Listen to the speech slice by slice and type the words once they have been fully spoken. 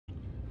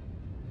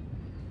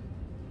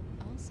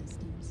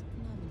systems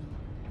nominal.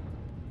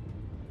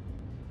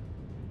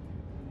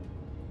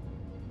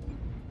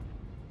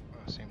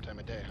 Oh, same time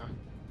of day, huh?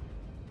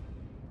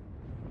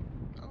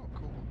 Oh,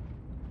 cool.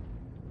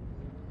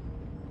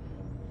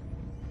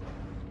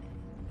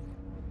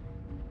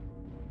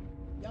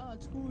 Yeah,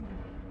 it's good.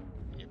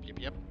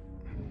 Yep.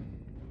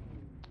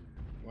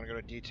 You want to go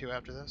to D2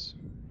 after this?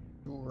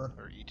 Sure.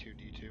 Or E2,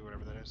 D2,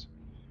 whatever that is.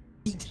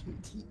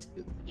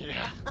 D2.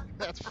 Yeah,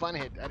 that's funny.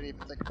 I didn't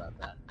even think about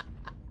that.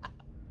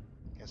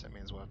 Guess that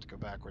means we'll have to go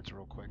backwards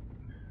real quick.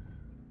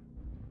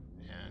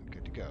 And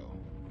good to go.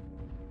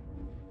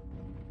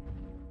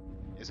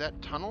 Is that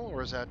tunnel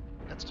or is that...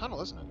 That's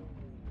tunnel, isn't it?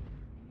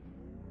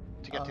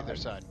 To get to the other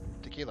side.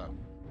 To Kilo.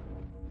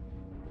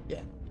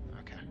 Yeah.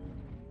 Okay.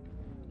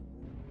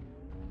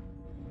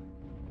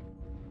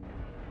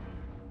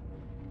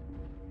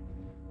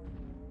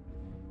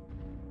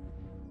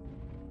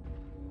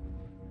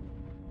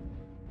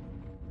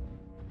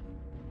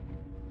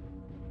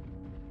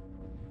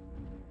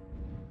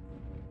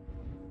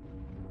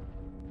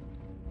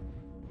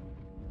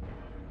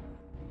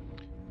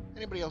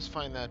 Anybody else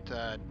find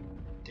that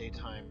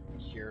daytime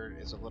here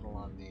is a little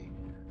on the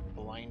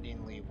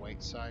blindingly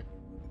white side?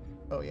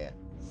 Oh, yeah.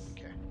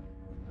 Okay.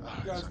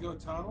 You guys go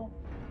tunnel?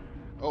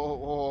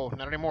 Oh,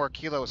 not anymore.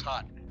 Kilo is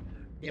hot.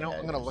 You know, Yeah,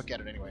 I'm it gonna is. look at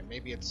it anyway.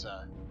 Maybe it's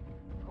a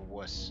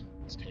wuss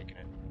that's taking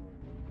it.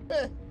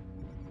 Eh.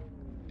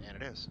 And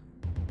it is.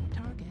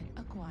 Target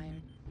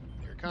acquired.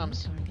 Here it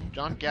comes. New target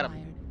John, get him.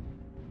 acquired.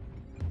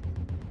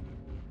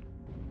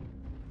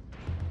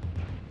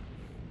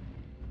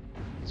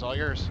 It's all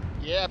yours.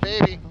 Yeah,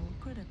 baby. Level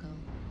critical.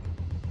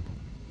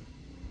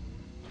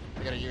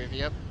 I got a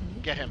UAV up.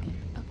 New Get him. target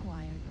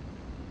acquired.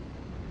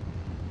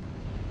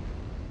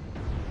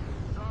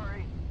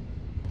 Sorry.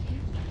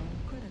 Heat level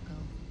critical.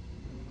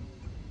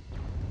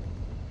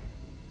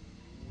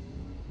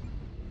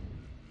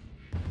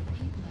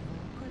 Heat level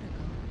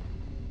critical.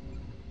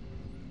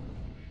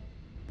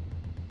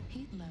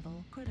 Heat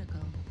level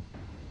critical.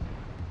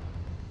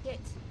 Get.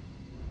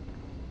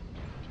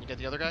 Can you get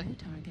the other guy? New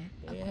target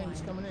Yeah, acquired.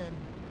 he's coming in.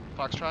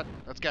 Foxtrot,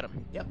 let's get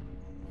him. Yep.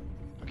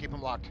 I'll keep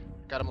him locked.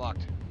 Got him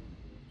locked.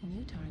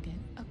 New target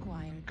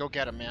acquired. Go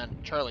get him, man.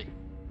 Charlie,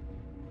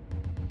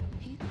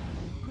 Heat level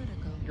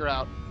critical. you're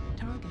out.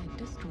 Target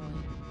destroyed.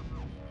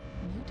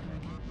 New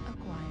target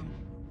acquired.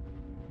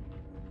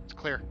 It's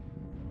clear.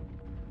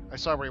 I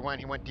saw where he went.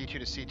 He went D2 to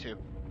C2.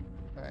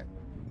 Alright.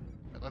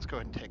 But let's go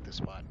ahead and take this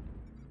spot.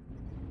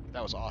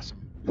 That was awesome.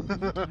 New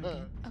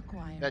target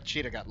acquired. That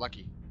cheetah got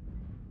lucky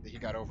that he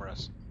got over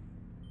us.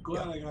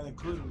 Glad I got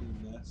included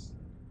in this.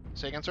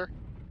 Say again, sir?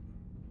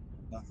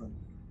 Nothing.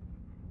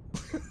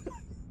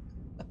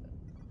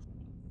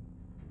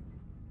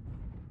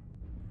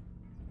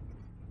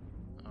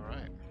 All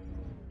right.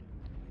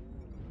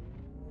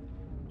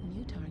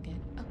 New target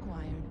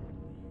acquired.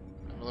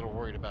 I'm a little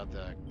worried about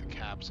the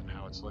caps and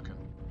how it's looking.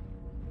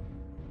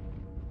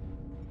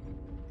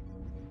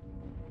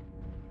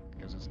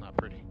 Because it's not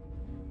pretty.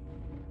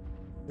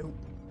 Nope.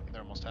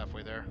 They're almost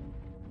halfway there.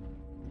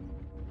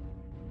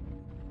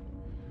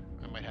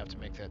 I might have to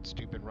make that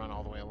stupid run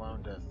all the way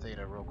alone to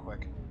Theta real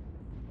quick.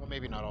 Well,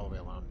 maybe not all the way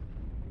alone.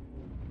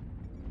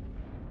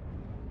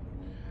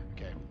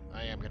 Okay,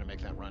 I am going to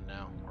make that run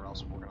now, or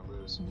else we're going to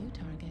lose. New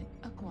target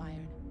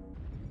acquired.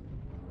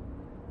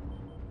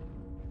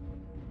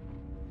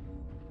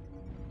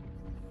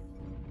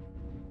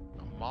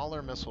 A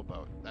Mauler missile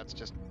boat. That's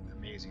just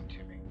amazing to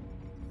me.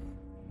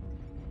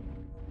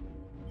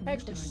 New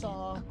Actually target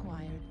saw,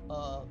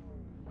 acquired.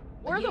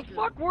 Where the Jaeger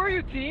fuck were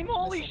you, team?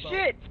 Holy missile boat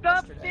shit!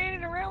 Stop yesterday.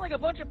 standing around like a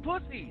bunch of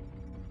pussies!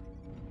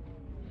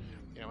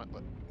 You know what?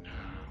 What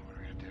are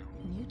we going to do?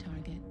 New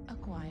target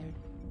acquired.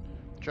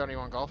 Johnny, you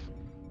want golf?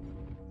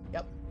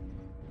 Yep.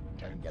 I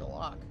Okay, can get a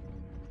lock.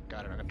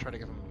 got it. I'm going to try to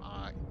give him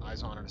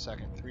eyes on in a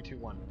second. 3, 2,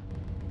 1.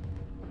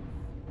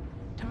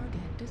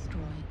 Target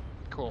destroyed.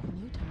 Cool.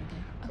 New target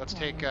acquired. Let's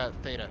take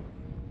Theta.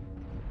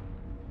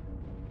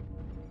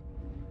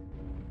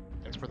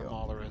 That's where the Go.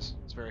 Mauler is.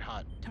 It's very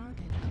hot.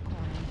 Target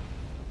acquired.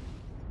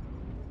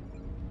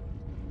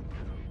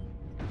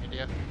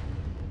 India.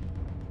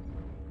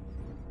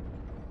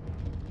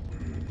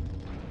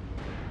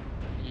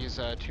 Use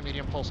 2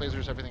 medium pulse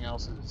lasers. Everything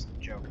else is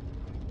a joke.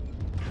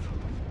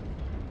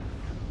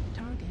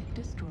 Target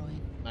destroyed.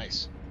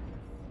 Nice.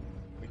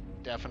 We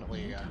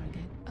definitely New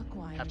target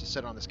acquired. have to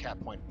sit on this cap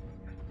point.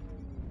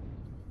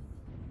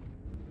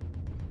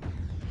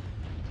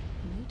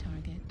 New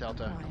target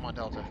Delta, acquired. come on,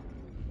 Delta.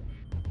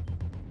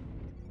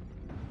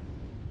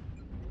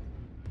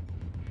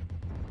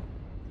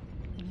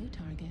 New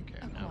target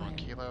Okay, now on acquired.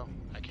 Kilo.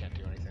 I can't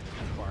do anything.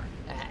 Too far.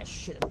 Ah,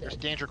 shit. There's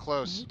danger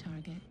close. New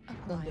target I'm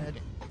acquired.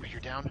 dead. You're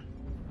down.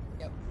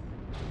 Yep.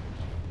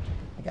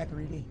 I got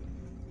greedy.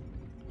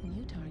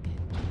 New target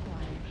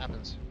acquired.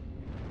 Happens.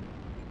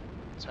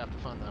 It's half the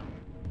fun, though.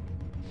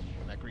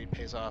 When that greed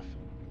pays off.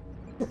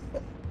 Oh,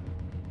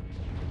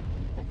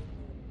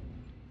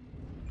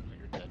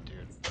 you're dead,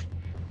 dude.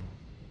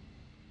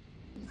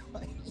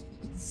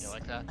 You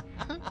like that?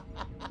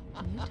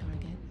 New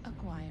target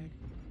acquired.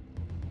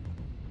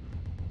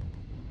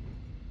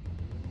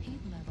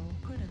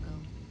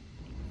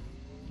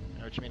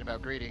 what you mean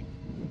about greedy.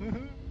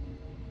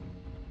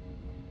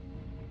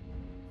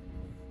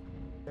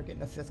 They're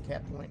getting a 5th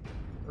cat point.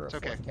 Or a It's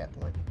 4th okay. cat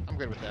point. I'm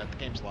good with that. The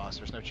game's lost.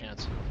 There's no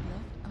chance. Left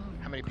arm.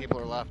 How many people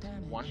are critical left?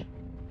 damage. 1?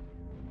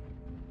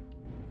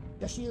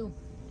 Just you.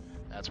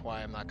 That's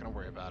why I'm not going to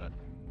worry about it.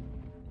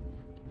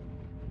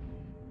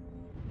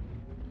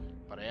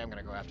 But I am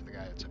going to go after the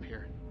guy that's up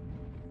here.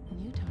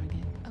 New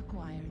target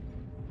acquired.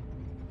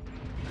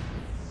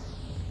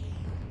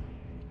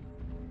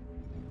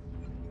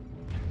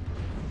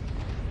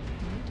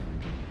 New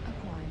target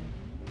acquired.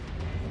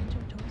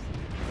 Enter torso.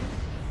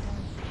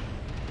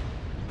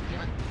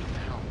 Damn it. What the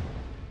hell?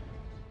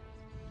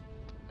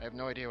 I have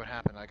no idea what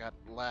happened. I got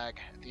lag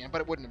at the end, but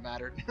it wouldn't have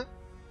mattered.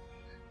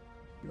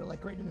 You were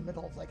like right in the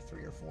middle of like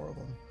 3 or 4 of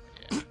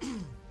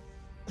them.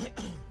 Yeah.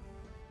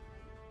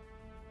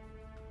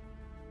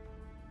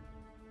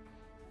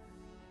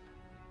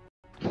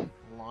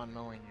 Lawn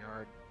mowing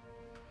yard.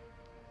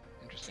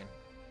 Interesting.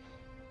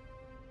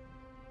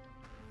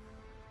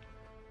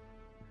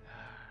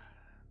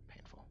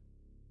 Painful.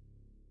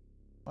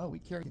 Well, we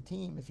carried the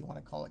team if you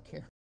want to call it carry.